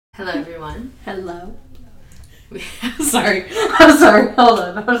Hello, everyone. Hello. Sorry. I'm sorry. Hold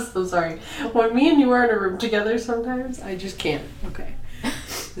on. I'm so sorry. When me and you are in a room together sometimes, I just can't. Okay.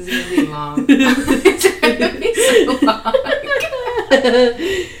 This is going to be long. It's going to be so long.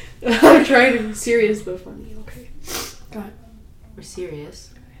 I'm trying to be serious but funny. Okay. Go ahead. We're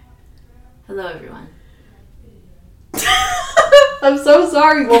serious. Hello, everyone. I'm so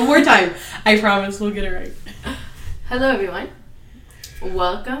sorry. One more time. I promise we'll get it right. Hello, everyone.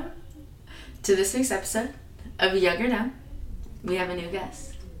 Welcome to this week's episode of Younger Now. We have a new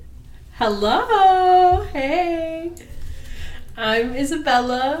guest. Hello. Hey. I'm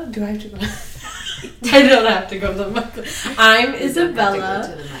Isabella. Do I have to go? I don't have to go to the mic. I'm Isabella. You don't have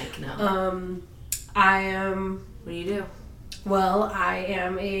to go to the mic, no. I am... What do you do? Well, I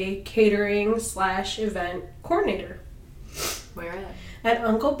am a catering / event coordinator. Where at? At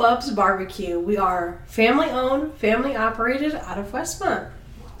Uncle Bub's Barbecue. We are family-owned, family-operated out of Westmont.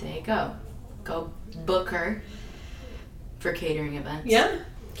 There you go. Go book her for catering events. Yeah.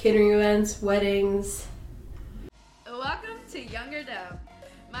 Catering events, weddings. Welcome to Younger Now.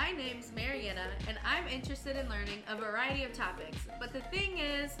 My name's Mariana, and I'm interested in learning a variety of topics. But the thing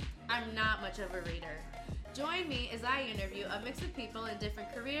is, I'm not much of a reader. Join me as I interview a mix of people in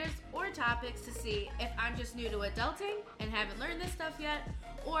different careers or topics to see if I'm just new to adulting and haven't learned this stuff yet,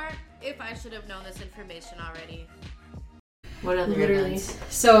 or if I should have known this information already. What other events?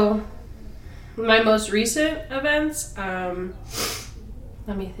 So, my most recent events,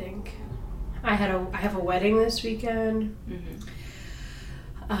 let me think. I have a wedding this weekend. Mm-hmm.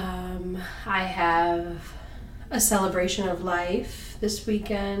 I have a celebration of life this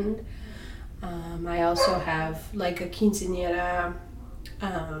weekend. I also have like a quinceañera,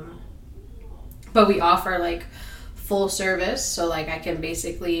 but we offer like full service, so like I can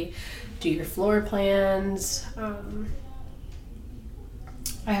basically do your floor plans. I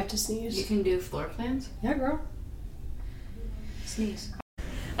have to sneeze. You can do floor plans? Yeah, girl. Sneeze.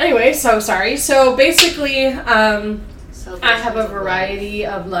 Anyway, so sorry. So basically, I have a Celebrations of variety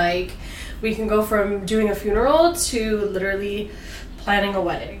of like, we can go from doing a funeral to literally planning a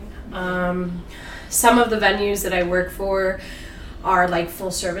wedding. Some of the venues that I work for are like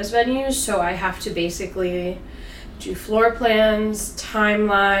full service venues, so I have to basically do floor plans,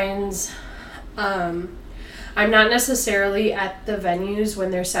 timelines. I'm not necessarily at the venues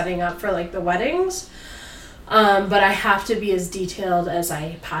when they're setting up for like the weddings, but I have to be as detailed as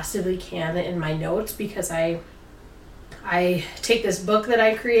I possibly can in my notes because I take this book that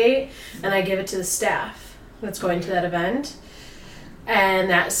I create and I give it to the staff that's going to that event. And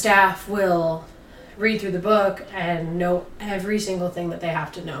that staff will read through the book and know every single thing that they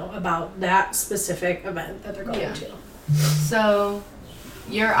have to know about that specific event that they're going to. So,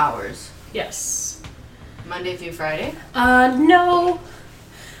 your hours? Yes. Monday through Friday? No.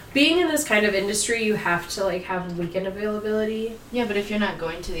 Being in this kind of industry, you have to like have weekend availability. Yeah, but if you're not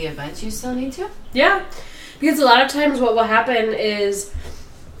going to the events, you still need to? Yeah. Because a lot of times what will happen is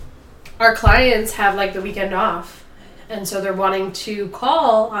our clients have like the weekend off. And so they're wanting to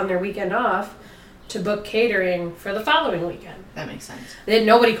call on their weekend off to book catering for the following weekend. That makes sense. Then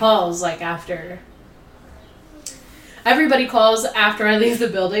nobody calls like after. Everybody calls after I leave the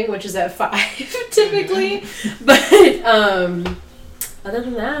building, which is at 5 typically. But other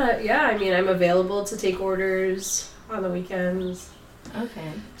than that, yeah, I mean, I'm available to take orders on the weekends.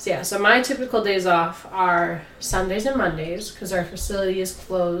 Okay. So yeah, so my typical days off are Sundays and Mondays because our facility is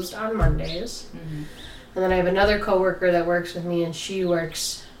closed on Mondays. Mm-hmm. And then I have another coworker that works with me, and she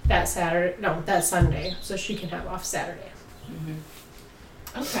works that Sunday, so she can have off Saturday.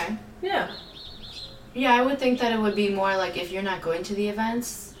 Mm-hmm. Okay. Yeah. Yeah, I would think that it would be more like if you're not going to the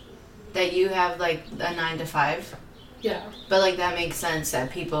events, that you have like a 9 to 5. Yeah. But like that makes sense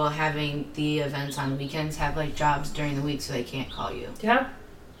that people having the events on weekends have like jobs during the week, so they can't call you. Yeah.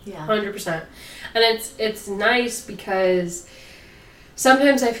 Yeah. 100%. And it's nice because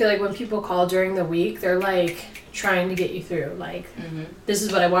sometimes I feel like when people call during the week, they're like trying to get you through. Like, This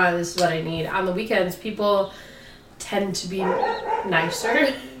is what I want, this is what I need. On the weekends, people tend to be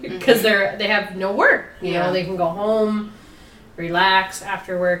nicer because they have no work. You know, they can go home, relax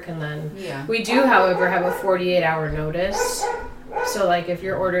after work, and then we do, however, have a 48-hour notice. So, like, if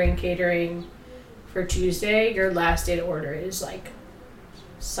you're ordering catering for Tuesday, your last day to order is like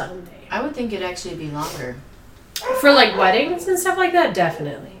Sunday. I would think it'd actually be longer. For like weddings and stuff like that,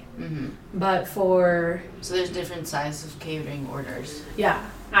 definitely. Mm-hmm. But for... So there's different sizes of catering orders. Yeah.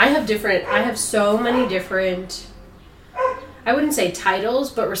 I have so many different, I wouldn't say titles,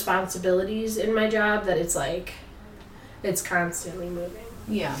 but responsibilities in my job that it's like, it's constantly moving.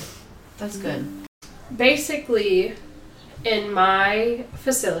 Yeah. That's good. Basically, in my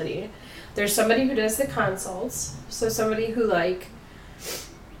facility, there's somebody who does the consults. So somebody who, like,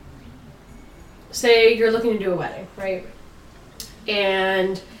 say you're looking to do a wedding, right?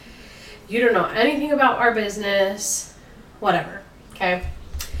 And you don't know anything about our business, whatever, okay?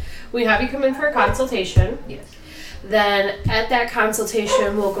 We have you come in for a consultation. Yes. Then at that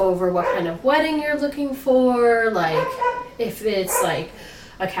consultation, we'll go over what kind of wedding you're looking for, like if it's like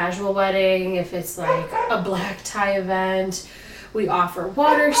a casual wedding, if it's like a black tie event. We offer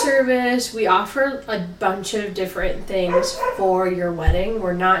water service. We offer a bunch of different things for your wedding.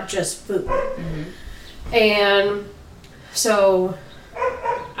 We're not just food. Mm-hmm. And so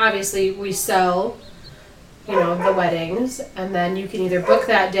obviously we sell, you know, the weddings, and then you can either book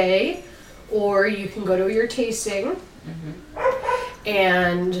that day or you can go to your tasting. Mm-hmm.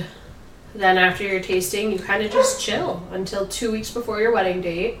 And then after your tasting, you kind of just chill until 2 weeks before your wedding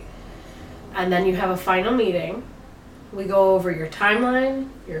date. And then you have a final meeting. We go over your timeline,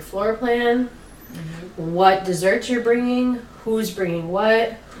 your floor plan, mm-hmm. what desserts you're bringing, who's bringing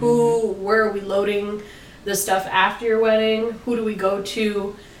what, where are we loading the stuff after your wedding, who do we go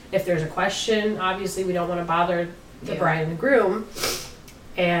to if there's a question. Obviously, we don't want to bother the bride and the groom.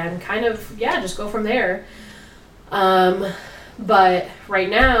 And kind of, just go from there. But right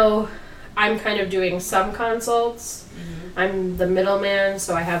now, I'm kind of doing some consults. Mm-hmm. I'm the middleman,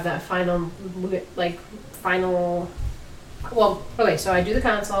 so I have that so I do the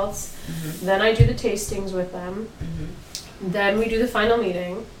consults, mm-hmm. then I do the tastings with them, mm-hmm. then we do the final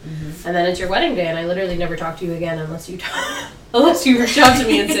meeting, mm-hmm. and then it's your wedding day, and I literally never talk to you again unless you reach out to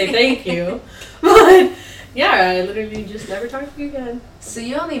me and say thank you. But yeah, I literally just never talk to you again. So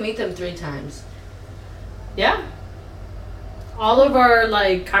you only meet them 3 times? Yeah. All of our,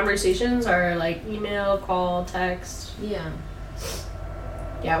 like, conversations are, like, email, call, text. Yeah.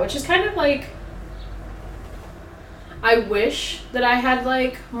 Yeah, which is kind of, like, I wish that I had,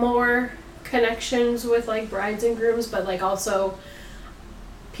 like, more connections with, like, brides and grooms, but, like, also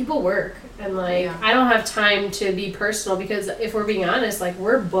people work, and, like, I don't have time to be personal, because if we're being honest, like,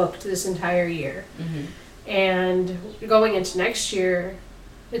 we're booked this entire year. Mm-hmm. And going into next year,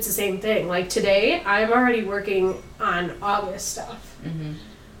 it's the same thing. Like, today, I'm already working on August stuff. Mm-hmm.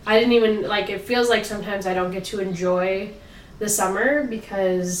 I didn't even, like, it feels like sometimes I don't get to enjoy the summer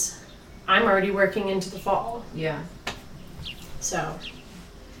because I'm already working into the fall. Yeah. So.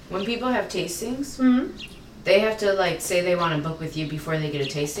 When people have tastings, mm-hmm. they have to, like, say they want to book with you before they get a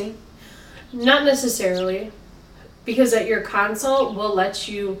tasting? Not necessarily. Because at your consult, we'll let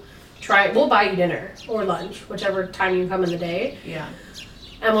you we'll buy you dinner or lunch, whichever time you come in the day. Yeah.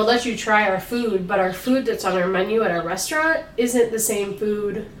 And we'll let you try our food, but our food that's on our menu at our restaurant isn't the same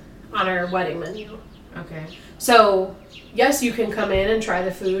food on our wedding menu. Okay. So, yes, you can come in and try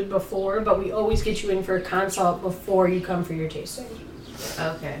the food before, but we always get you in for a consult before you come for your tasting.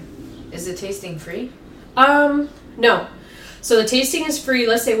 Okay. Is the tasting free? No. So the tasting is free.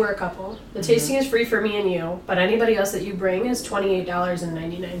 Let's say we're a couple. The mm-hmm. tasting is free for me and you, but anybody else that you bring is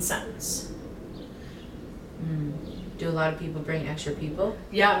 $28.99. Do a lot of people bring extra people?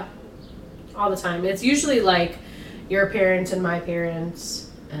 Yeah. All the time. It's usually like your parents and my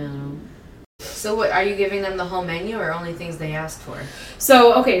parents. So what, are you giving them the whole menu or only things they asked for?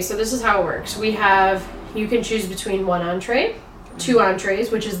 So this is how it works. You can choose between 1 entree, 2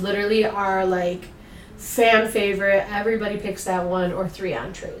 entrees, which is literally our, like, fan favorite. Everybody picks that one, or 3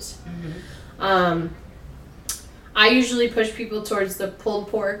 entrees. Mm-hmm. I usually push people towards the pulled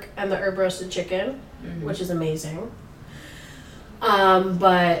pork and the herb roasted chicken, mm-hmm. which is amazing.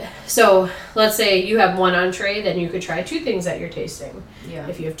 But so let's say you have 1 entree, then you could try 2 things at your tasting. Yeah.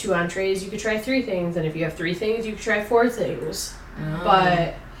 If you have 2 entrees, you could try 3 things, and if you have 3 things, you could try 4 things. Oh.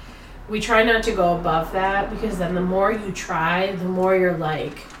 But we try not to go above that, because then the more you try, the more you're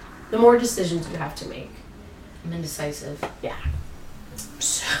like, the more decisions you have to make. I'm indecisive. Yeah.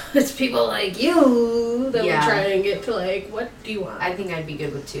 So it's people like you that we try and get to, like, what do you want? I think I'd be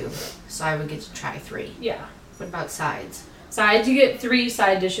good with 2, so I would get to try 3. Yeah. What about sides? Sides, you get 3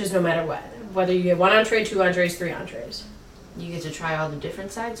 side dishes no matter what. Whether you get 1 entree, 2 entrees, 3 entrees. You get to try all the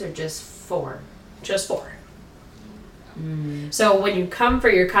different sides, or just 4? Just 4. So when you come for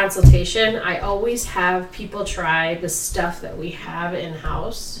your consultation, I always have people try the stuff that we have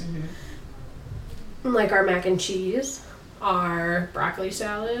in-house. Mm-hmm. Like our mac and cheese, our broccoli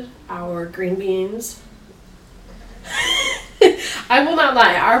salad, our green beans. I will not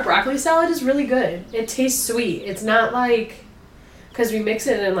lie, our broccoli salad is really good. It tastes sweet. It's not like, because we mix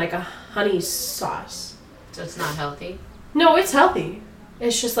it in like a honey sauce. So it's not healthy? No, it's healthy.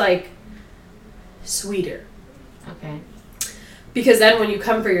 It's just like sweeter. Okay. Because then when you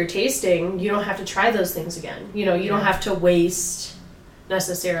come for your tasting, you don't have to try those things again. You know, you don't have to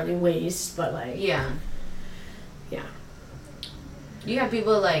necessarily waste, but like... Yeah. Yeah. You got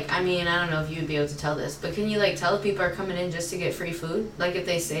people like, I mean, I don't know if you'd be able to tell this, but can you like tell if people are coming in just to get free food? Like if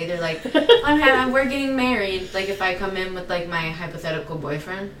they say they're like, we're getting married. Like if I come in with like my hypothetical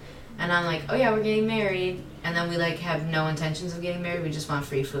boyfriend and I'm like, oh yeah, we're getting married. And then we like have no intentions of getting married. We just want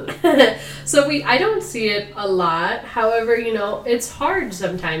free food. So I don't see it a lot. However, you know, it's hard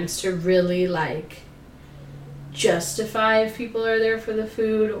sometimes to really like justify if people are there for the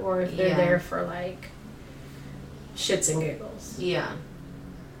food or if they're there for like shits and giggles. Yeah.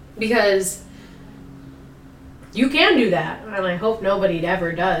 Because you can do that, and I hope nobody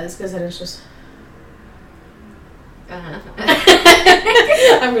ever does, because then it's just... I'm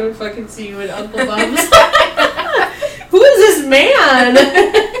gonna fucking see you in Uncle Bob's. Who is this man?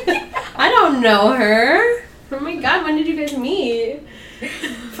 I don't know her. Oh my god, when did you guys meet?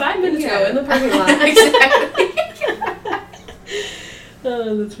 5 minutes ago in the parking lot. Exactly.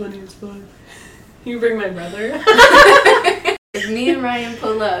 Oh, that's funny as fuck. You bring my brother? If me and Ryan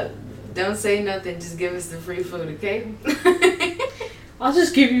pull up, don't say nothing, just give us the free food, okay? I'll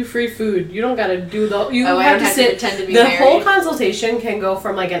just give you free food. You don't gotta do the... You I have don't to sit... pretend to be The married. whole consultation can go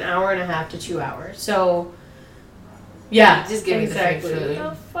from like an hour and a half to 2 hours. So, yeah. Just give me the free food. What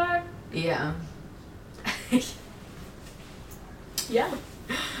the fuck? Yeah. Yeah.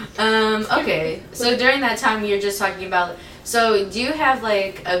 Okay. So during that time, you're just talking about... So do you have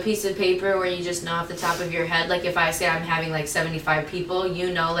like a piece of paper where you just know off the top of your head, like if I say I'm having like 75 people,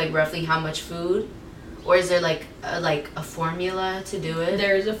 you know like roughly how much food? Or is there like a formula to do it?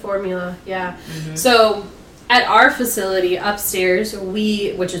 There's a formula, yeah. Mm-hmm. So at our facility upstairs,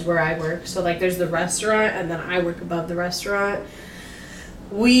 which is where I work, so like there's the restaurant and then I work above the restaurant.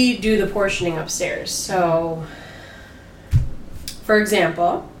 We do the portioning upstairs. So, for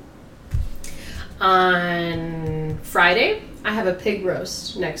example, on Friday, I have a pig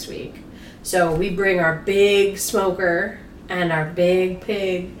roast next week. So we bring our big smoker and our big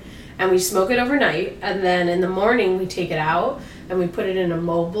pig, and we smoke it overnight, and then in the morning we take it out and we put it in a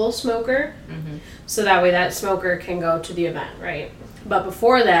mobile smoker, so that way that smoker can go to the event, right? But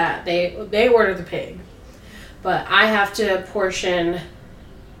before that, they order the pig, but I have to portion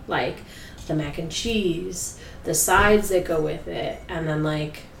like the mac and cheese, the sides that go with it, and then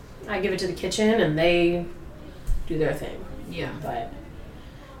like I give it to the kitchen and they do their thing. Yeah. But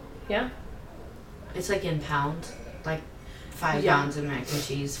yeah, it's like in pounds, like 5 pounds of mac and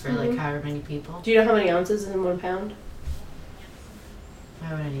cheese for like however many people. Do you know how many ounces in 1 pound?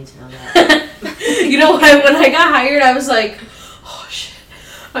 Why would I need to know that? You know, when I got hired, I was like, oh shit,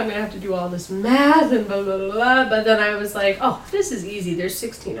 I'm gonna have to do all this math and blah blah blah blah. But then I was like, oh, this is easy. There's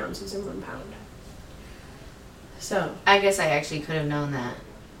 16 ounces in 1 pound. So I guess I actually could have known that,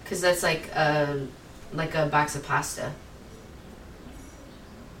 because that's like a box of pasta.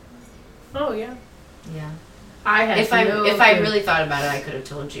 oh yeah, Yeah. I had If I really thought about it, I could have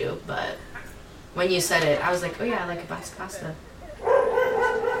told you, but when you said it, I was like, oh yeah, I like a box of pasta.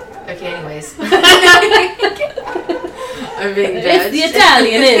 Okay, anyways. I'm being judged. It's the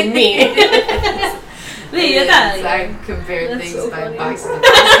Italian in me. The Italian. I compared That's things so by funny. boxes of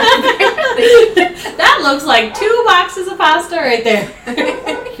pasta. That looks like 2 boxes of pasta right there.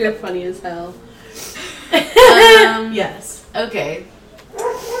 You're funny as hell. Yes. Okay.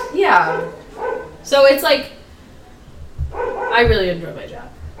 Yeah. So it's like, I really enjoy my job.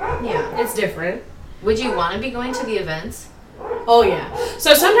 Yeah. It's different. Would you want to be going to the events? Oh yeah.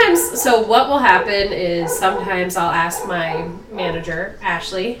 So what will happen is sometimes I'll ask my manager,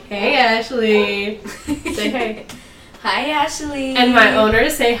 Ashley. Hey Ashley. Say hey. Hi, Ashley. And my owner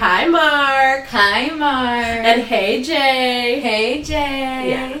to say hi Mark. Hi, Mark. And hey Jay. Hey, Jay.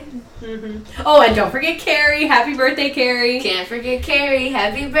 Yeah. Mm-hmm. Oh, and don't forget Carrie. Happy birthday, Carrie. Can't forget Carrie.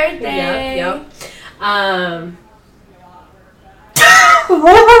 Happy birthday. Yep. What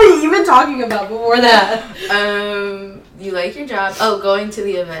were we even talking about before that? You like your job? Oh, going to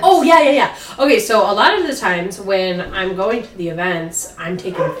the events. Oh, yeah. Okay, so a lot of the times when I'm going to the events, I'm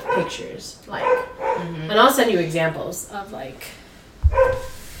taking pictures, like, and I'll send you examples of, like,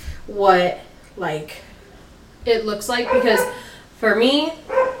 what, like, it looks like, because for me,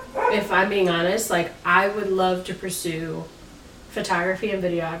 if I'm being honest, like, I would love to pursue photography and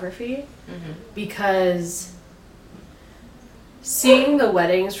videography, because seeing the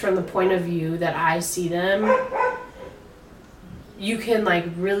weddings from the point of view that I see them, you can like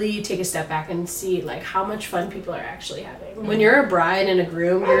really take a step back and see like how much fun people are actually having. When you're a bride and a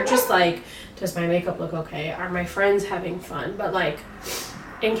groom, you're just like, does my makeup look okay? Are my friends having fun? But like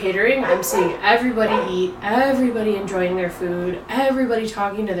in catering, I'm seeing everybody eat, everybody enjoying their food, everybody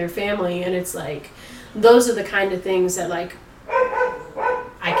talking to their family, and it's like, those are the kind of things that like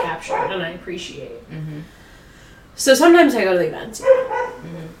I capture and I appreciate. Mm-hmm. So sometimes I go to the events.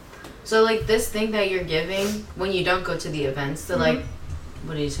 Mm-hmm. So like this thing that you're giving when you don't go to the events, the like,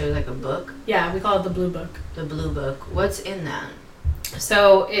 what do you say, like a book? Yeah, we call it the Blue Book. The Blue Book. What's in that?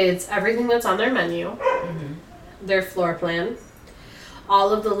 So it's everything that's on their menu, Mm-hmm. their floor plan,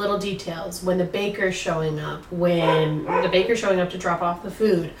 all of the little details, when the baker's showing up, when the baker's showing up to drop off the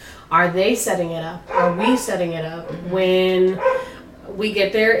food, are they setting it up? Are we setting it up? Mm-hmm. When we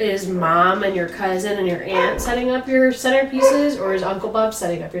get there, is mom and your cousin and your aunt setting up your centerpieces, or is Uncle Bob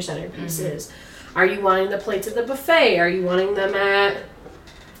setting up your centerpieces? Mm-hmm. Are you wanting the plates at the buffet? Are you wanting them at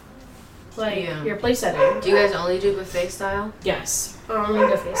your place setting? Do you guys only do buffet style? Yes, only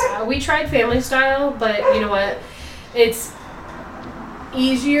buffet style. We tried family style, but you know what? It's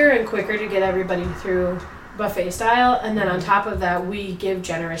easier and quicker to get everybody through buffet style, and then on top of that, we give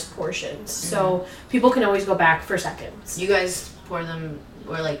generous portions, so people can always go back for seconds. You guys pour them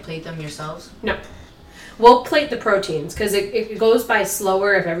or like plate them yourselves? No. We'll plate the proteins, because it goes by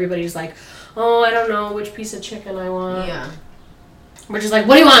slower if everybody's like, oh, I don't know which piece of chicken I want. Yeah. We're just like,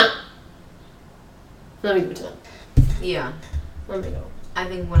 what do you want? Let me give it to them. Yeah. Let me go. I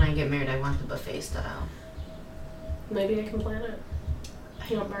think when I get married, I want the buffet style. Maybe I can plan it.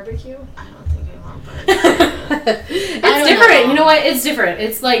 You want barbecue? I don't think I want barbecue. It's different. You know what? It's different.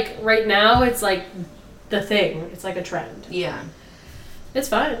 It's like, right now, it's like the thing. It's like a trend. Yeah. It's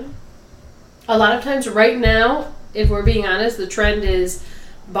fun. A lot of times right now, if we're being honest, the trend is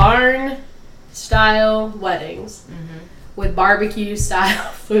barn-style weddings with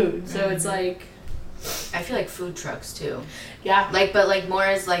barbecue-style food. So it's like... I feel like food trucks, too. Yeah. But more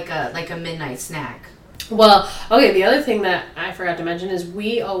as like a midnight snack. Well, okay, the other thing that I forgot to mention is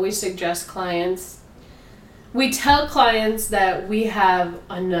we always suggest clients... We tell clients that we have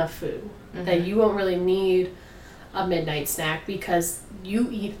enough food. That you won't really need a midnight snack because you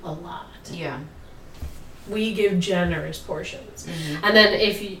eat a lot. Yeah. We give generous portions. And then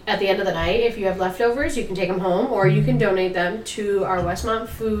if you, at the end of the night, if you have leftovers, you can take them home or you can donate them to our Westmont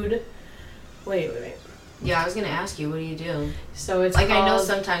food. Wait. Yeah, I was going to ask you, what do you do? So it's like, called, I know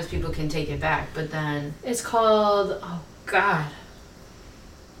sometimes people can take it back, but then... It's called, oh God.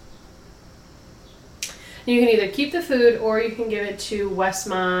 You can either keep the food or you can give it to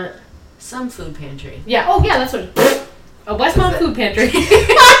Westmont. Some food pantry. Yeah, oh yeah, that's what a Westmont food pantry.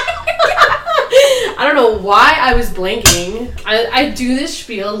 I don't know why I was blanking. I do this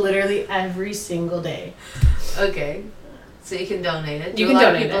spiel literally every single day. Okay. So you can donate it. You can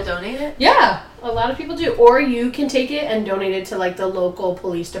donate it. Do a lot of people donate it? Yeah, a lot of people do. Or you can take it and donate it to like the local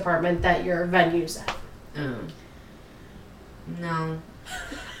police department that your venue's at. No.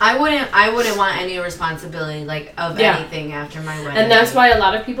 I wouldn't want any responsibility like of anything after my wedding. And that's why a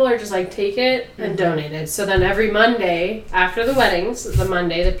lot of people are just like, take it and donate it. So then every Monday after the weddings,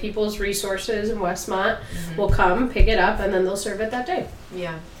 the People's Resources in Westmont will come pick it up and then they'll serve it that day.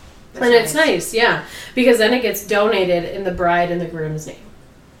 Yeah. And it's nice, yeah, because then it gets donated in the bride and the groom's name.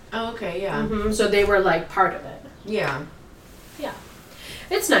 Oh, okay, yeah. So they were like part of it. Yeah. Yeah.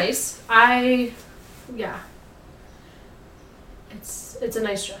 It's nice. It's a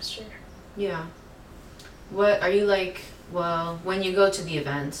nice gesture. Yeah. What are you like, well, when you go to the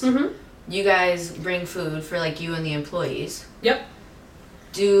events, you guys bring food for like you and the employees. Yep.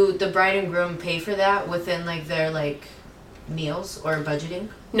 Do the bride and groom pay for that within like their like meals or budgeting?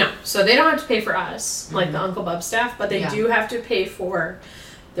 No, so they don't have to pay for us, like the Uncle Bub staff, but they do have to pay for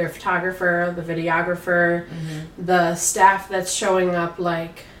their photographer, the videographer, the staff that's showing up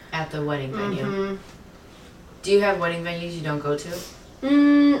like... At the wedding venue. Do you have wedding venues you don't go to?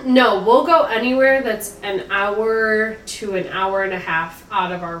 No, we'll go anywhere that's an hour to an hour and a half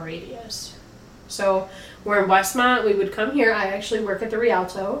out of our radius. So we're in Westmont, we would come here. I actually work at the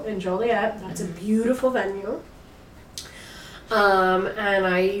Rialto in Joliet. That's a beautiful venue. And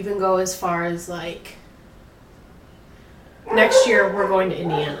I even go as far as like next year we're going to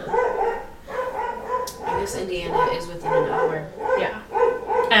Indiana. I guess Indiana is within an hour. Yeah.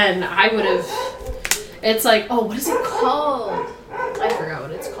 And I would have, it's like, oh, what is it called? I forgot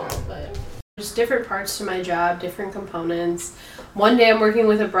what it's called, but there's different parts to my job, different components. One day I'm working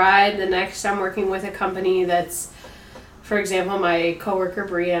with a bride, the next I'm working with a company that's, for example, my coworker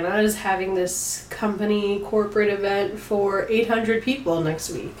Brianna is having this company corporate event for 800 people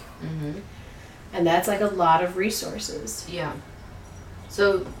next week. And that's like a lot of resources. Yeah.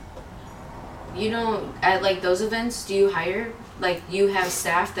 So, you know, at like those events, do you hire, like you have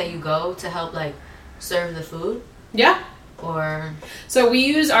staff that you go to help like serve the food? Yeah. Or So we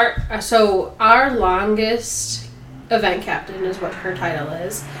use our longest event captain is what her title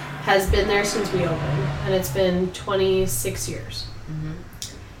is, has been there since we opened, and it's been 26 years.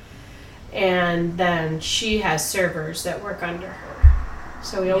 Mm-hmm. And then she has servers that work under her.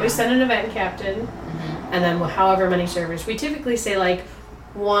 So we always send an event captain, and then however many servers. We typically say like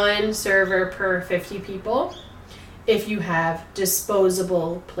 1 server per 50 people. If you have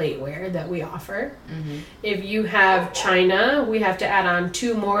disposable plateware that we offer. Mm-hmm. If you have china, we have to add on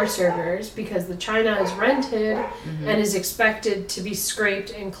 2 more servers because the china is rented and is expected to be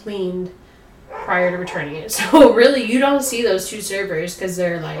scraped and cleaned prior to returning it. So really, you don't see those 2 servers because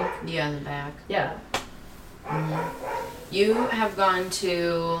they're like... Yeah, in the back. Yeah. Mm-hmm. You have gone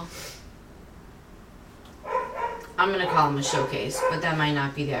to... I'm going to call them a showcase, but that might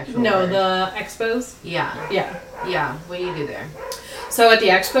not be the actual No, word. the expos? Yeah. Yeah. Yeah. What do you do there? So at the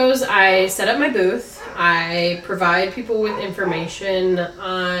expos, I set up my booth. I provide people with information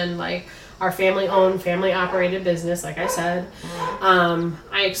on like our family-owned, family-operated business, like I said.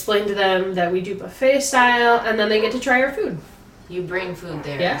 I explain to them that we do buffet style, and then they get to try our food. You bring food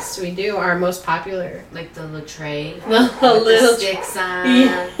there. Yes, we do. Our most popular. Like the little tray. The sticks on.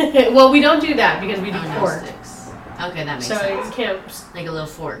 Yeah. Well, we don't do that because we do no pork. sticks. Okay, that makes So sense. you can't... Like a little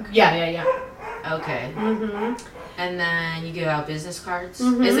fork. Yeah. Okay. Mm-hmm. And then you give out business cards.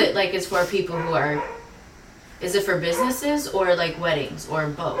 Mhm. Is it like it's for people who are... Is it for businesses or like weddings or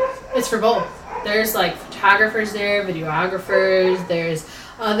both? It's for both. There's like photographers there, videographers, there's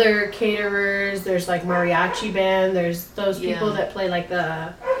other caterers, there's like mariachi band, there's those people that play like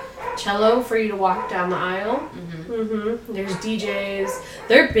the cello for you to walk down the aisle. There's DJs.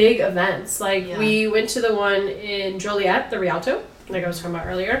 They're big events. Like we went to the one in Joliet, the Rialto, like I was talking about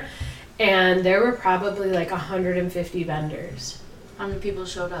earlier, and there were probably like 150 vendors. How many people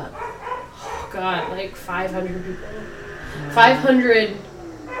showed up? Oh God, like 500 people. 500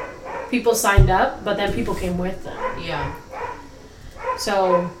 people signed up, but then people came with them. Yeah.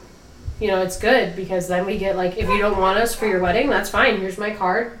 So, you know, it's good because then we get like, if you don't want us for your wedding, that's fine. Here's my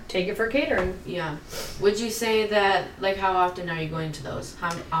card. Take it for catering. Yeah. Would you say that, like, how often are you going to those?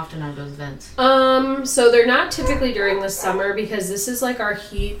 How often are those events? So they're not typically during the summer because this is like our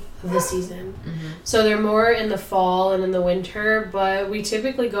heat of the season. So they're more in the fall and in the winter, but we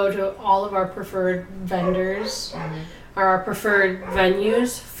typically go to all of our preferred vendors or our preferred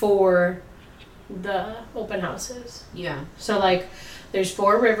venues for the open houses. Yeah. So like, there's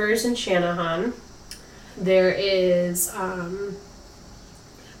 4 Rivers in Shanahan. There is the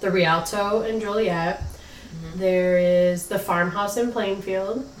Rialto in Joliet. There is the Farmhouse in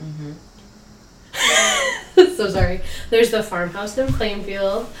Plainfield. So sorry. There's the Farmhouse in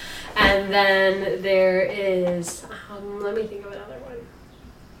Plainfield. And then there is, let me think of another one.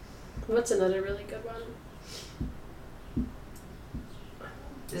 What's another really good one?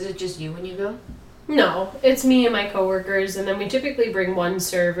 Is it just you when you go? No, it's me and my coworkers, and then we typically bring 1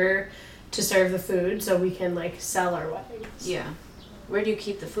 server to serve the food so we can like sell our weddings. Yeah. Where do you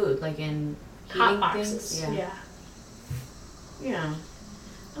keep the food? Like in Hot boxes. things? Yeah. Yeah.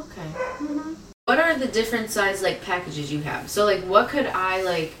 Okay. What are the different size like packages you have? So like what could I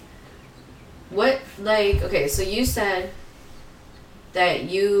like okay, so you said that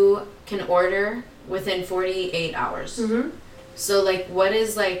you can order within 48 hours. So like what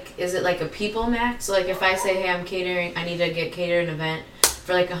is like, is it like a people max? So like if I say, hey, I'm catering, I need to get catered an event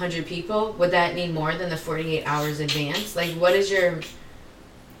for like 100 people, would that need more than the 48 hours advance? Like what is your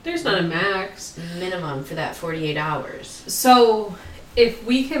There's not a max minimum for that 48 hours? So if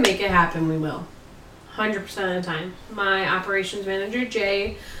we can make it happen, we will. 100% of the time. My operations manager,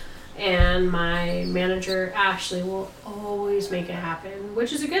 Jay, and my manager, Ashley, will always make it happen,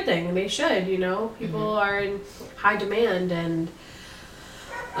 which is a good thing, and they should, you know. People are in high demand, and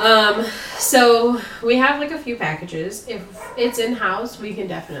so we have like a few packages. If it's in-house, we can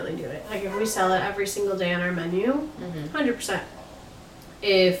definitely do it. Like if we sell it every single day on our menu, 100%.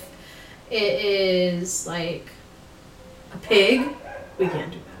 If it is like a pig, we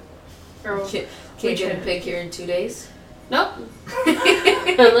can't do that. Or Can you get a pig here in 2 days? Nope.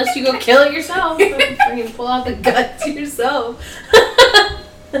 Unless you go kill it yourself. Freaking pull out the guts yourself.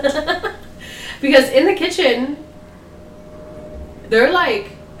 Because in the kitchen, they're like,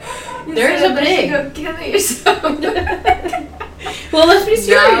 there's a pig. You go kill it yourself. Well, let's be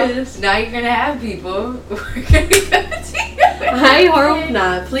serious. Now you're gonna have people who are gonna come to you. I hope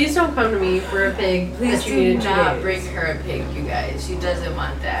not. Please don't come to me for a pig. Please that you do need in 2 not days. bring her a pig, you guys. She doesn't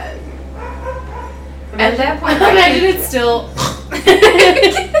want that. At that point, imagine it's still.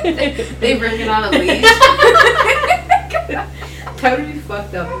 they bring it on a leash. That would be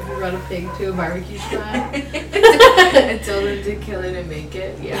fucked up if we run a pig to a barbecue spot. I told him to kill it and make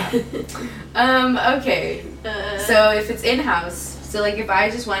it. Yeah. Okay. So if it's in-house, so like if I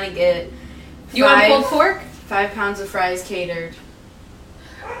just want to get You want pulled pork? 5 pounds of fries catered.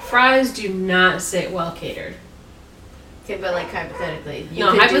 Fries do not sit well catered. Okay, but like hypothetically.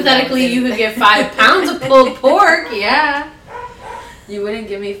 Hypothetically you could get 5 pounds of pulled pork, yeah. You wouldn't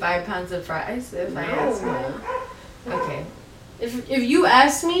give me 5 pounds of fries if I asked you? Okay. If you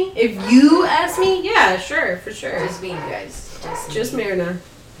ask me, yeah, sure, for sure. Just me, you guys. Just Marina.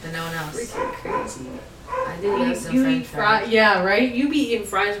 And no one else. Freaking crazy. I do love some You French eat fries. Yeah, right? You be eating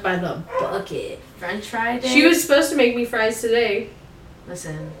fries by the bucket. French fry day? She was supposed to make me fries today.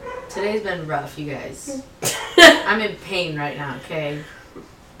 Listen, today's been rough, you guys. I'm in pain right now, okay?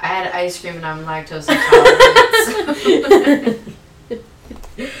 I had ice cream and I'm lactose intolerant.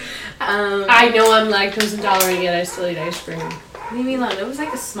 I know I'm lactose intolerant, yet I still eat ice cream. Leave me alone. It was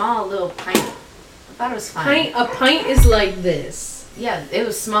like a small little pint. I thought it was fine. A pint is like this. Yeah, it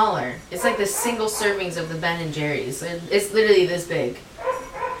was smaller. It's like the single servings of the Ben and Jerry's. It's literally this big.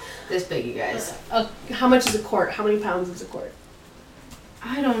 This big, you guys. How much is a quart? How many pounds is a quart?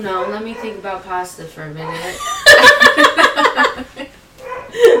 I don't know. Let me think about pasta for a minute.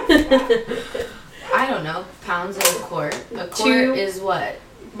 I don't know. Pounds in a quart. A quart is what?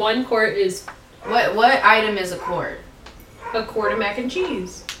 1 quart is... What item is a quart? A quart of mac and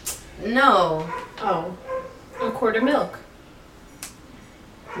cheese. No. Oh. A quart of milk.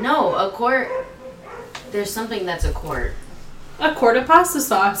 No, a quart... There's something that's a quart. A quart of pasta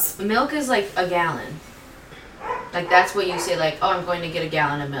sauce. Milk is like a gallon. Like that's what you say, like, oh, I'm going to get a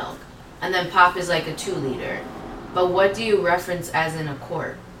gallon of milk. And then pop is like a 2 liter. But what do you reference as in a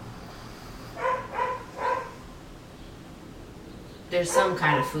quart? There's some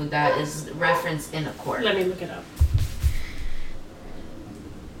kind of food that is referenced in a quart. Let me look it up.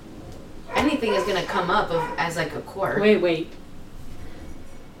 Anything is going to come up as like a quart. Wait.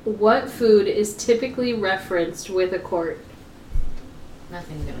 What food is typically referenced with a quart?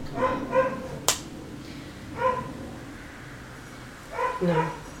 Nothing's going to come up. No.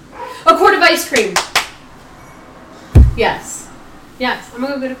 A quart of ice cream! Yes. I'm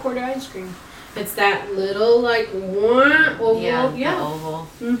gonna go get a quart of ice cream. It's that little, like, one oval. Yeah. The oval.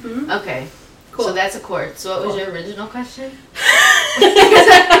 Mm-hmm. Okay. Cool. So that's a quart. So what was your original question?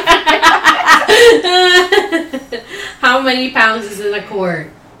 How many pounds is in a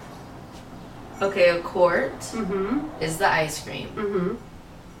quart? Okay, a quart Mm-hmm. is the ice cream. Mm-hmm.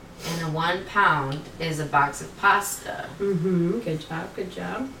 And a 1 pound is a box of pasta. Mm-hmm. Good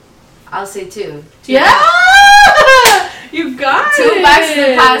job. I'll say 2. Yeah! You got 2 it! boxes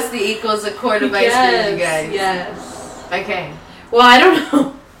of pasta equals a quart of ice cream, you guys. Yes. Okay. Well, I don't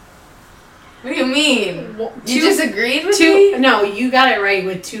know. What do you mean? Well, You just agreed with me? No, you got it right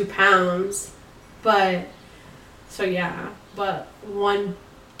with 2 pounds. But, so yeah. But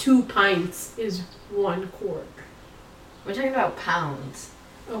 2 pints is 1 quart. We're talking about pounds.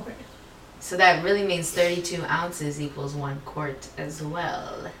 Okay. So that really means 32 ounces equals 1 quart as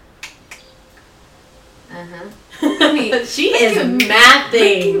well. Uh-huh. She is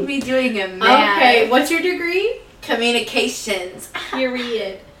mathing. Look at me doing a math. Okay, what's your degree? Communications.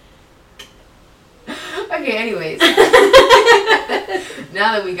 Period. Okay, anyways.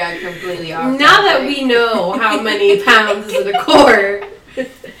 Now that we got completely off Now that topic. we know how many pounds is in a quart,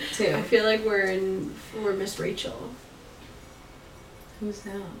 2. I feel like we're Miss Rachel. Who's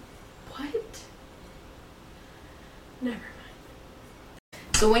that? What? Never mind.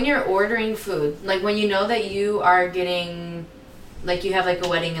 So when you're ordering food, like when you know that you are getting, like you have like a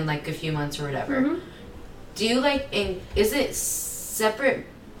wedding in like a few months or whatever, Mm-hmm. do you is it separate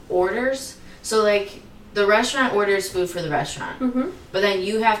orders? So like the restaurant orders food for the restaurant, Mm-hmm. but then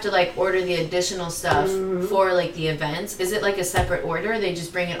you have to like order the additional stuff for like the events. Is it like a separate order? Or they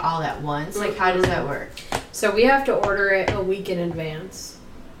just bring it all at once? Like how does that work? So we have to order it a week in advance.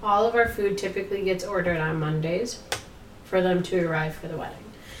 All of our food typically gets ordered on Mondays for them to arrive for the wedding.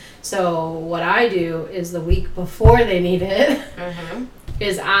 So what I do is the week before they need it, Mm-hmm.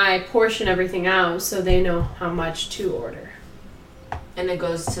 is I portion everything out so they know how much to order. And it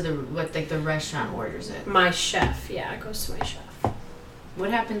goes to the restaurant orders it. My chef, yeah, it goes to my chef. What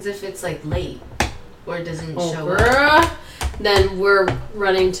happens if it's like late or it doesn't show up? Bruh. Then we're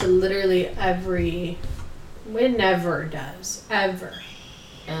running to literally it never does, ever.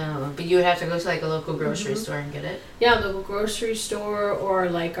 But you would have to go to like a local grocery store and get it. Yeah, local grocery store or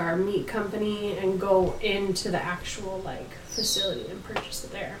like our meat company and go into the actual like facility and purchase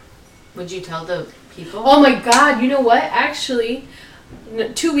it there. Would you tell the people? Oh my god, you know what? Actually,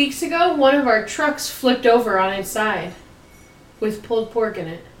 2 weeks ago, one of our trucks flipped over on its side with pulled pork in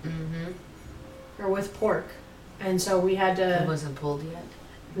it. Mm-hmm. Or with pork. And so we had It to. wasn't pulled yet.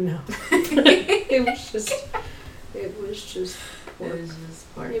 No. It was just pork. It was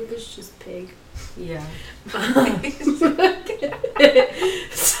just pork. It was just pig. Yeah.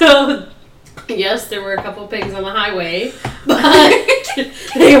 So, yes, there were a couple pigs on the highway, but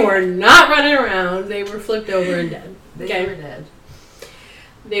they were not running around. They were flipped over and dead. They were dead.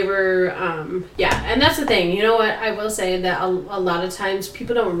 They were, yeah, and that's the thing. You know what? I will say that a lot of times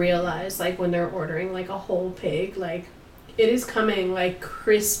people don't realize, like, when they're ordering, like, a whole pig, like, it is coming, like,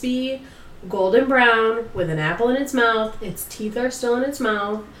 crispy, golden brown, with an apple in its mouth. Its teeth are still in its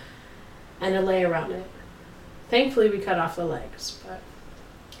mouth, and a lay around it. Thankfully, we cut off the legs, but...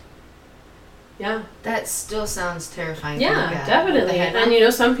 Yeah. That still sounds terrifying. to look Yeah, at. definitely. The head And, you know,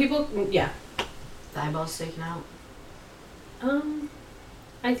 some people... Yeah. The eyeballs sticking out.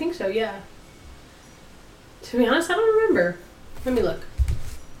 I think so, yeah. To be honest, I don't remember. Let me look.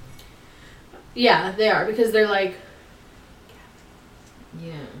 Yeah, they are, because they're like...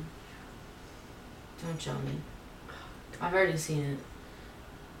 Yeah. Don't show me. I've already seen it.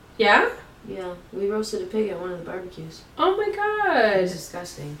 Yeah? Yeah. We roasted a pig at one of the barbecues. Oh my It god. was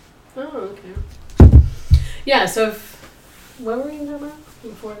disgusting. Oh, okay. Yeah, so what were you talking about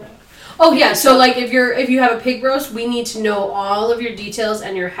before that? Oh yeah, so like if you have a pig roast, we need to know all of your details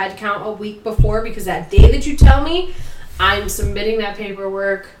and your head count a week before, because that day that you tell me, I'm submitting that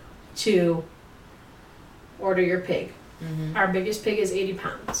paperwork to order your pig. Mm-hmm. Our biggest pig is 80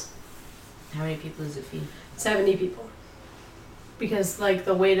 pounds. How many people does it feed? 70 people. Because like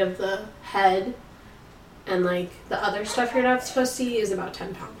the weight of the head and like the other stuff you're not supposed to eat is about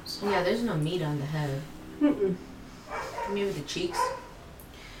 10 pounds. Yeah, there's no meat on the head. Mm-mm. Maybe the cheeks.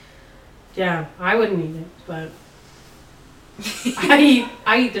 Yeah, I wouldn't eat it, but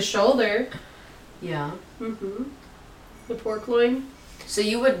I eat the shoulder. Yeah. Mm-hmm. The pork loin. So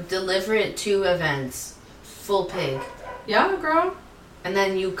you would deliver it to events, full pig, Yeah, girl. and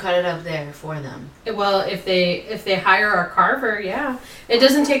then you cut it up there for them. Well, if they hire a carver, yeah. It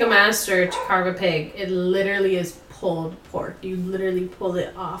doesn't take a master to carve a pig. It literally is pulled pork. You literally pull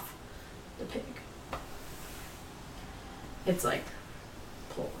it off the pig. It's like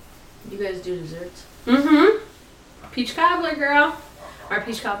pull. You guys do desserts? Mm-hmm. Peach cobbler, girl. Our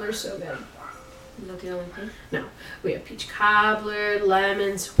peach cobbler is so good. Is that the only thing? No. We have peach cobbler,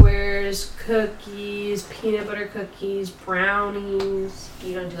 lemon squares, cookies, peanut butter cookies, brownies.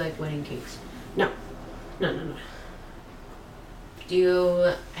 You don't do like wedding cakes? No. Do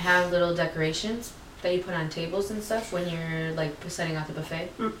you have little decorations that you put on tables and stuff when you're like setting out the buffet?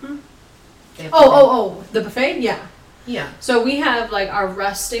 Mm-mm. They have Oh, the buffet? Yeah. Yeah. So we have like our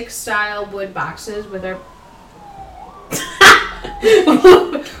rustic style wood boxes with our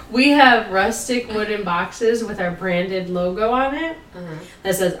we have rustic wooden boxes with our branded logo on it Uh-huh.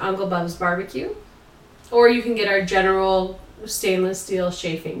 that says Uncle Bub's Barbecue. Or you can get our general stainless steel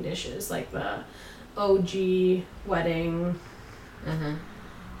chafing dishes like the OG wedding Uh-huh.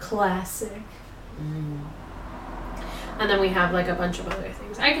 classic. Mm. And then we have like a bunch of other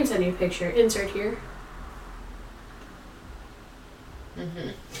things. I can send you a picture. Insert here.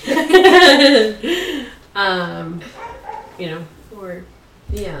 Mm-hmm. You know, or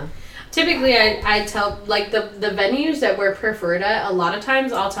Yeah. typically I tell like the venues that we're preferred at, a lot of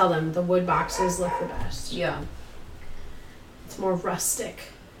times I'll tell them the wood boxes look the best. Yeah. It's more rustic.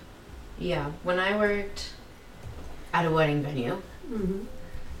 Yeah. When I worked at a wedding venue,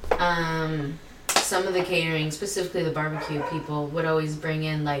 Mm-hmm. some of the catering, specifically the barbecue people, would always bring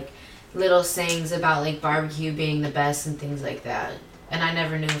in like little sayings about like barbecue being the best and things like that. And I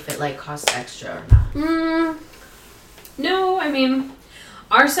never knew if it like cost extra or not. No, I mean,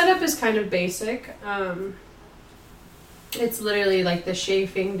 our setup is kind of basic. It's literally like the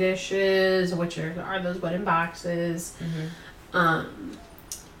chafing dishes, which are those wooden boxes. Mm-hmm.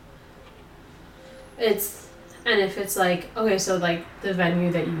 If it's like, okay, so like the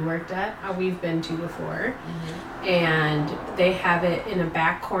venue that you worked at, we've been to before, Mm-hmm. and they have it in a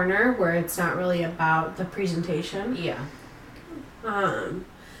back corner where it's not really about the presentation. Yeah.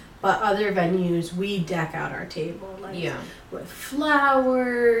 But other venues, we deck out our table, like Yeah. with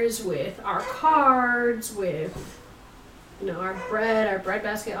flowers, with our cards, with, you know, our bread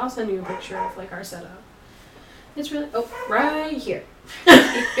basket. I'll send you a picture of like our setup. It's really, right here.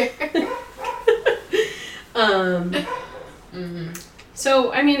 Mm-hmm.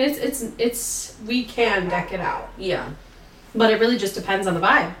 So I mean, it's we can deck it out, Yeah. but it really just depends on the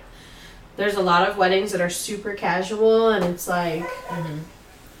vibe. There's a lot of weddings that are super casual, and it's like Mm-hmm.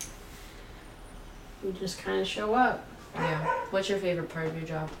 we just kind of show up. Yeah. What's your favorite part of your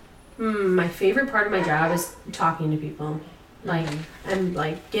job? My favorite part of my job is talking to people. Like, I'm,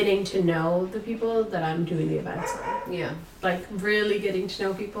 like, getting to know the people that I'm doing the events on. Yeah. Like, really getting to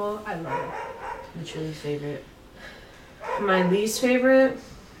know people. I love it. What's your least favorite? My least favorite?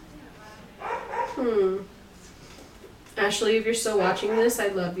 Ashley, if you're still watching this, I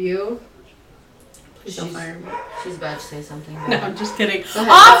love you. Please don't fire me. She's about to say something. No, I'm just kidding. Go ahead,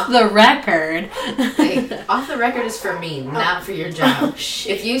 Off the record. Hey, off the record is for me, not for your job. Oh,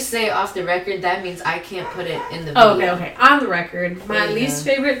 shit. If you say off the record, that means I can't put it in the video. Okay. On the record, my least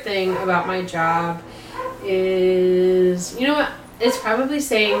favorite thing about my job is, you know what? It's probably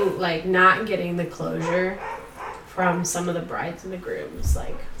saying, like, not getting the closure from some of the brides and the grooms.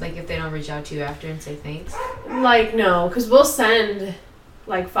 Like if they don't reach out to you after and say thanks? Like, no, because we'll send,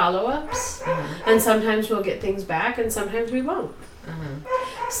 like, follow-ups, Uh-huh. and sometimes we'll get things back, and sometimes we won't.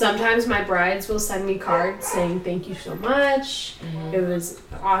 Uh-huh. Sometimes my brides will send me cards saying thank you so much. It was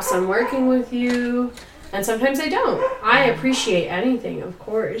awesome working with you. And sometimes they don't. I appreciate anything, of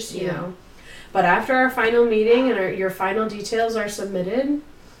course, you know. But after our final meeting and your final details are submitted,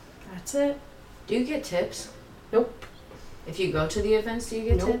 that's it. Do you get tips? Nope. If you go to the events, do you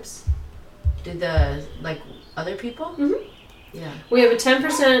get Nope. tips? Do the, like, other people? Mhm. Yeah. We have a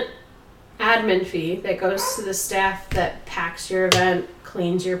 10% admin fee that goes to the staff that packs your event,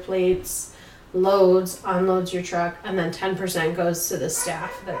 cleans your plates, loads, unloads your truck, and then 10% goes to the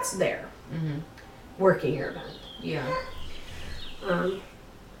staff that's there working your event. Yeah.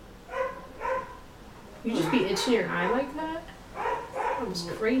 You just be itching your eye like that? That was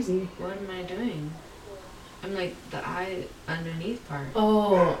crazy. What am I doing? I'm like the eye underneath part.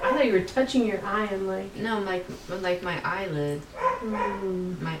 Oh, I thought you were touching your eye and like... No, like my eyelid.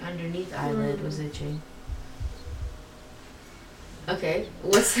 My underneath eyelid was itching. Okay,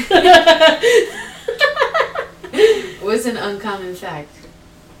 what's an uncommon fact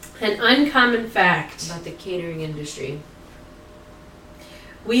An uncommon fact. about the catering industry?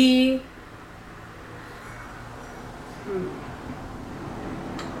 We...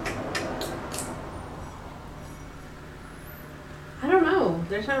 I don't know.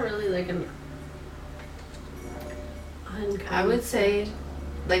 There's not really like an uncommon I would say,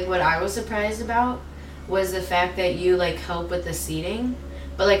 like, what I was surprised about was the fact that you, like, help with the seating.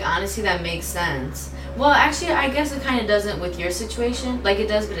 But, like, honestly, that makes sense. Well, actually, I guess it kind of doesn't with your situation. Like, it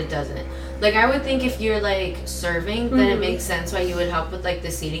does, but it doesn't. Like, I would think if you're, like, serving, then it makes sense why you would help with, like,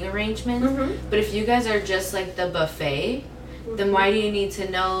 the seating arrangements. But if you guys are just, like, the buffet, then why do you need to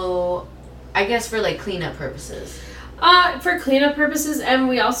know, I guess, for, like, cleanup purposes? For cleanup purposes, and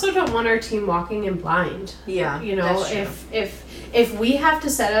we also don't want our team walking in blind. Yeah, You know, that's true. if we have to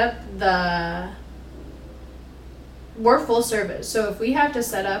set up we're full service, so if we have to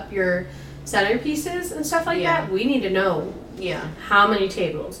set up your centerpieces and stuff like that, we need to know how many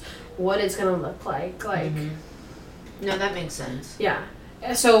tables, what it's gonna look like. Like, No, that makes sense. yeah.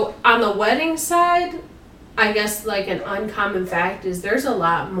 So on the wedding side, I guess like an uncommon fact is there's a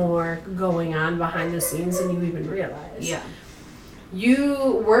lot more going on behind the scenes than you even realize. Yeah.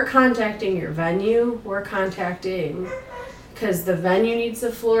 We're contacting your venue. We're contacting because the venue needs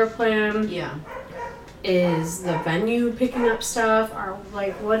a floor plan. Yeah. Is the venue picking up stuff? Or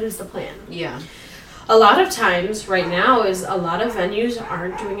like, what is the plan? Yeah. A lot of times right now is a lot of venues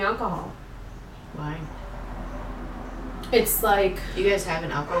aren't doing alcohol. Why? It's like, You guys have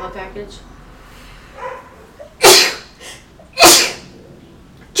an alcohol package?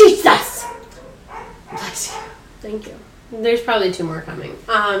 Jesus! Bless you. Thank you. There's probably 2 more coming.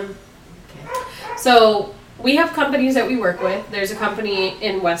 Okay. So we have companies that we work with. There's a company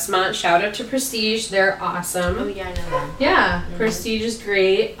in Westmont. Shout out to Prestige. They're awesome. Oh, yeah, I know that. Yeah, Prestige is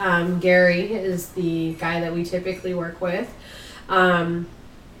great. Gary is the guy that we typically work with.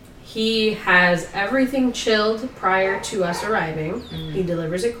 He has everything chilled prior to us arriving. He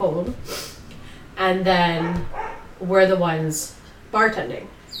delivers it cold. And then we're the ones bartending.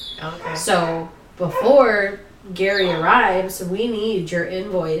 Okay. So before Gary arrives, we need your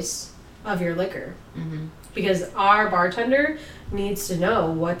invoice of your liquor. Because our bartender needs to know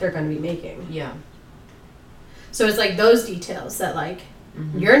what they're going to be making. Yeah. So it's like those details that like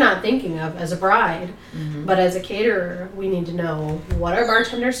you're not thinking of as a bride, but as a caterer, we need to know what our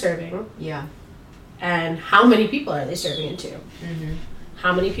bartender's serving. Yeah. And how many people are they serving it to?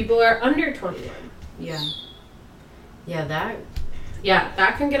 How many people are under 21? Yeah. Yeah, that. Yeah,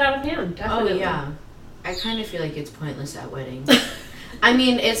 that can get out of hand, definitely. Oh, yeah. I kind of feel like it's pointless at weddings. I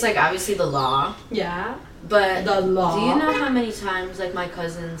mean, it's like obviously the law. Yeah. But The law. do you know how many times like my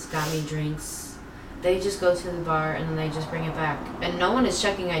cousins got me drinks? They just go to the bar and then they just bring it back. And no one is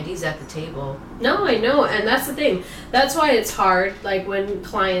checking IDs at the table. No, I know, and that's the thing. That's why it's hard, like, when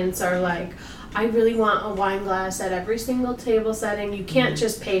clients are like, I really want a wine glass at every single table setting. You can't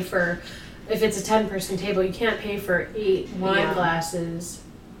just pay for, if it's a 10-person table, you can't pay for 8 wine glasses.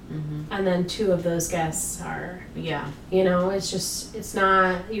 And then 2 of those guests are, you know, it's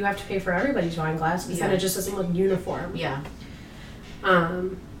not, you have to pay for everybody's wine glass because then it just doesn't look uniform. Yeah.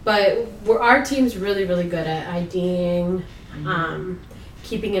 But our team's really, really good at IDing,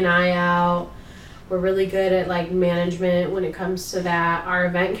 keeping an eye out. We're really good at, like, management when it comes to that. Our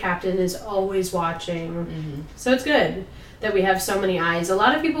event captain is always watching. So it's good that we have so many eyes. A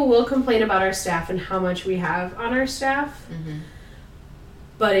lot of people will complain about our staff and how much we have on our staff.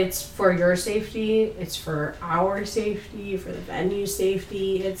 But it's for your safety, it's for our safety, for the venue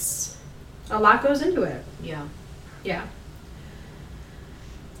safety. It's a lot goes into it. Yeah.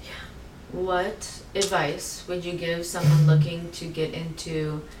 What advice would you give someone looking to get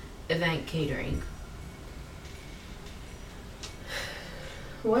into event catering?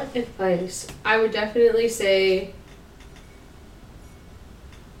 What advice? I would definitely say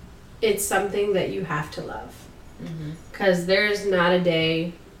it's something that you have to love. Because there's not a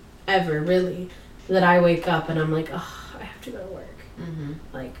day ever, really, that I wake up and I'm like, oh, I have to go to work.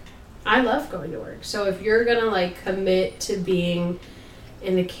 Like, I love going to work. So if you're going to, like, commit to being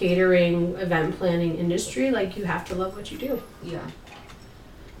in the catering, event planning industry, like, you have to love what you do. Yeah.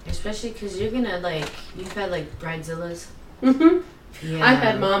 Especially because you're going to, like, you've had, like, bridezillas. Yeah. I've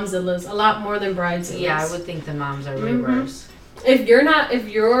had momzillas, a lot more than bridezillas. Yeah, I would think the moms are way worse. If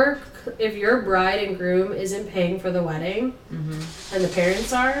your bride and groom isn't paying for the wedding, and the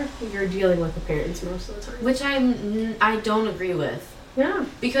parents are, you're dealing with the parents most of the time. Which I don't agree with. Yeah.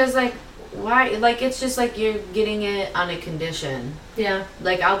 Because, like, why? Like, it's just like you're getting it on a condition. Yeah.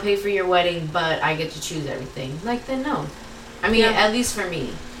 Like, I'll pay for your wedding, but I get to choose everything. Like, then no. I mean, at least for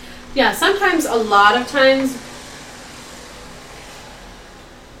me. Yeah, sometimes, a lot of times...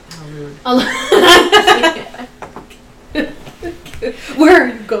 How rude. Where are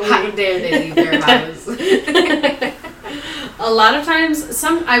you going? How dare they leave their house? A lot of times,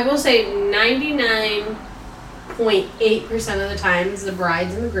 I will say 99.8% of the times, the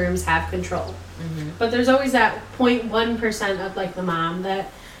brides and the grooms have control. But there's always that 0.1% of, like, the mom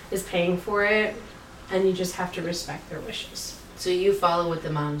that is paying for it, and you just have to respect their wishes. So you follow what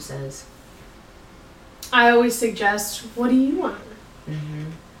the mom says? I always suggest, what do you want?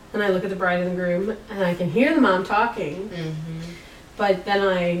 And I look at the bride and the groom, and I can hear the mom talking. But then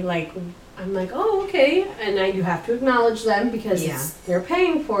I'm like, oh, okay. And now you have to acknowledge them because they're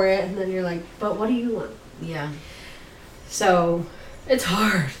paying for it. And then you're like, but what do you want? Yeah. So it's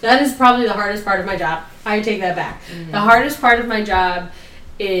hard. That is probably the hardest part of my job. I take that back. The hardest part of my job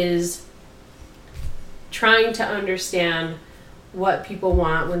is trying to understand what people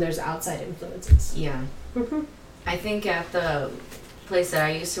want when there's outside influences. Yeah. I think at the place that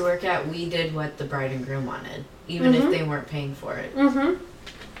I used to work at, we did what the bride and groom wanted, even if they weren't paying for it.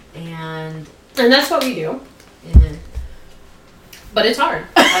 And that's what we do. But it's hard.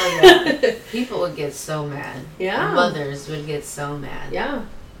 Oh yeah. People would get so mad. Yeah. Mothers would get so mad. Yeah.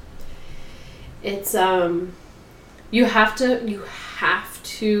 It's you have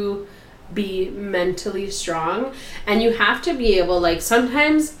to be mentally strong, and you have to be able, like,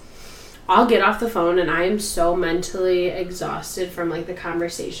 sometimes I'll get off the phone and I am so mentally exhausted from, like, the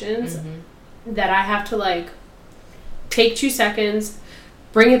conversations that I have to, like, take 2 seconds,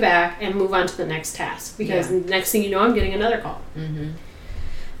 bring it back, and move on to the next task. Because next thing you know, I'm getting another call. And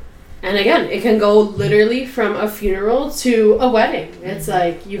again, it can go literally from a funeral to a wedding. It's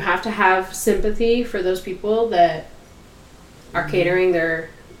like, you have to have sympathy for those people that are catering their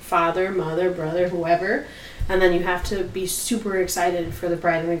father, mother, brother, whoever. And then you have to be super excited for the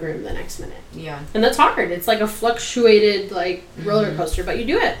bride and the groom the next minute. Yeah. And that's hard. It's like a fluctuated, like, roller coaster, but you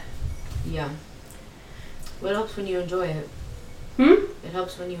do it. Yeah. What helps when you enjoy it? It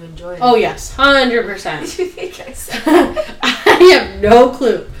helps when you enjoy it. Oh, yes. 100%. Did you think I said I have no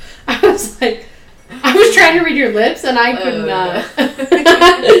clue. I was like, I was trying to read your lips and I could not.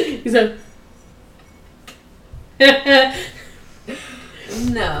 He said,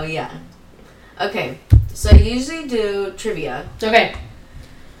 no, yeah. Okay. So I usually do trivia. Okay.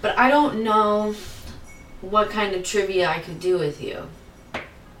 But I don't know what kind of trivia I could do with you.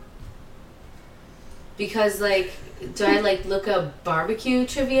 Because, like, do I, like, look up barbecue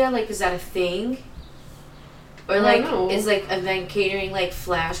trivia? Like, is that a thing? Or, like, is, like, event catering, like,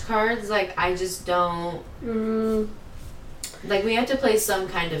 flashcards? Like, I just don't... Like, we have to play some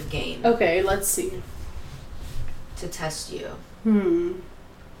kind of game. Okay, let's see. To test you.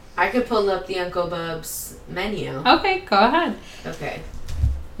 I could pull up the Uncle Bub's menu. Okay, go ahead. Okay.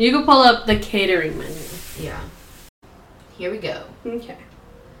 You can pull up the catering menu. Yeah. Here we go. Okay.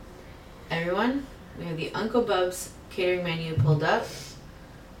 Everyone, we have the Uncle Bub's catering menu pulled up.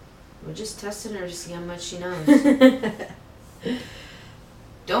 We're just testing her to see how much she knows.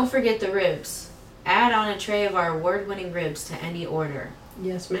 Don't forget the ribs. Add on a tray of our award-winning ribs to any order.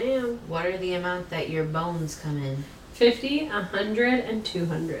 Yes, ma'am. What are the amount that your bones come in? 50, 100, and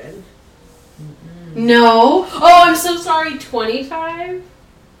 200. No. Oh, I'm so sorry. 25,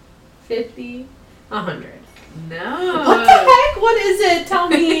 50, 100. No. What the heck? What is it? Tell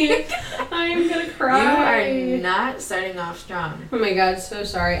me. I'm gonna cry. You are not starting off strong. Oh my god, so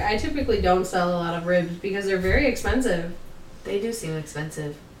sorry. I typically don't sell a lot of ribs because they're very expensive. They do seem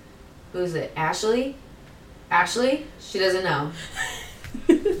expensive. Who's it? Ashley? Ashley? She doesn't know.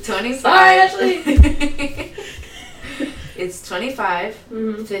 25. Sorry, Ashley. It's 25,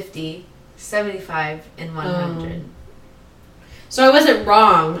 50, 75, and 100. So I wasn't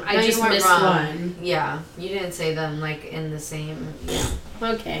wrong. I No, just you weren't missed wrong. one. Yeah, you didn't say them like in the same. Yeah.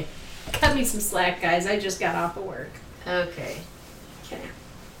 Okay. Cut me some slack, guys. I just got off of work. Okay. Okay.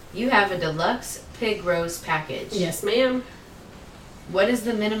 You have a deluxe pig roast package. Yes, ma'am. What is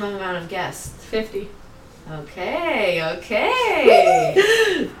the minimum amount of guests? 50. Okay.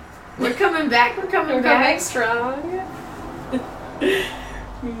 We're coming back. We're coming back. strong.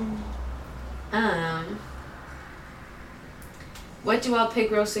 What do all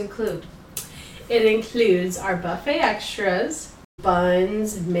pig roasts include? It includes our buffet extras,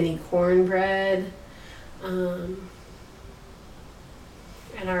 buns, mini cornbread, and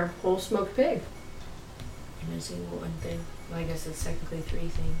our whole smoked pig. I'm gonna say one thing. Well, I guess it's technically three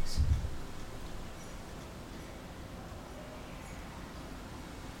things.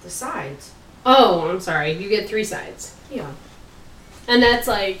 The sides. Oh, I'm sorry. You get 3 sides. Yeah. And that's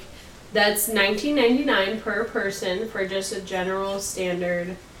 $19.99 per person for just a general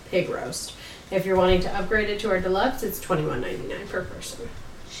standard pig roast. If you're wanting to upgrade it to our deluxe, it's $21.99 per person.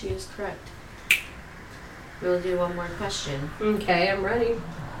 She is correct. We'll do one more question. Okay, I'm ready.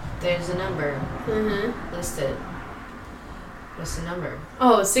 There's a number Mm-hmm. listed. What's the number?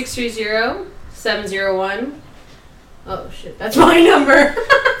 Oh, 630-701. Oh, shit. That's my number.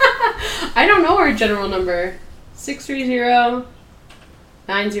 I don't know our general number. 630-900.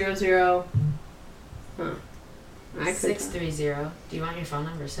 Huh. I could 630. Do you want your phone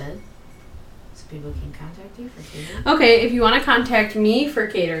number said? So people can contact you for catering? Okay, if you want to contact me for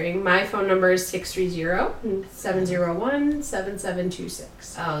catering, my phone number is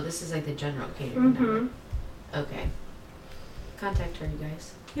 630-701-7726. Oh, this is like the general catering Mm-hmm. number. Okay. Contact her, you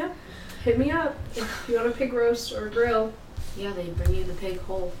guys. Yep. Hit me up if you want a pig roast or a grill. Yeah, they bring you the pig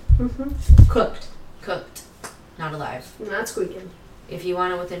whole. Mm-hmm. Cooked. Cooked. Not alive. Not squeaking. If you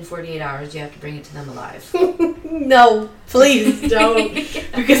want it within 48 hours, you have to bring it to them alive. No, please don't.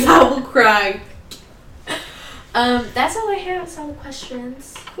 Because I will cry. That's all I have. That's all the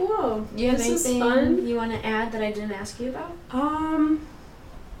questions. Cool. You have This is anything fun. you want to add that I didn't ask you about?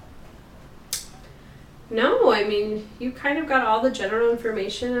 No, I mean, you kind of got all the general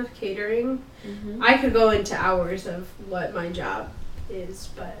information of catering. Mm-hmm. I could go into hours of what my job is,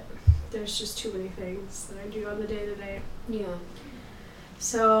 but there's just too many things that I do on the day-to-day. Yeah.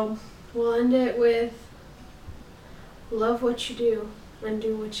 So, we'll end it with love what you do and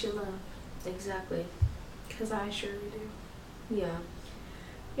do what you love. Exactly. Because I surely do. Yeah.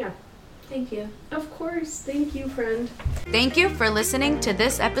 Yeah. Thank you. Of course. Thank you, friend. Thank you for listening to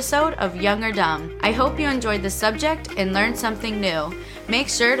this episode of Young or Dumb. I hope you enjoyed the subject and learned something new. Make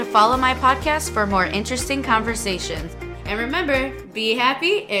sure to follow my podcast for more interesting conversations. And remember, be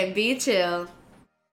happy and be chill.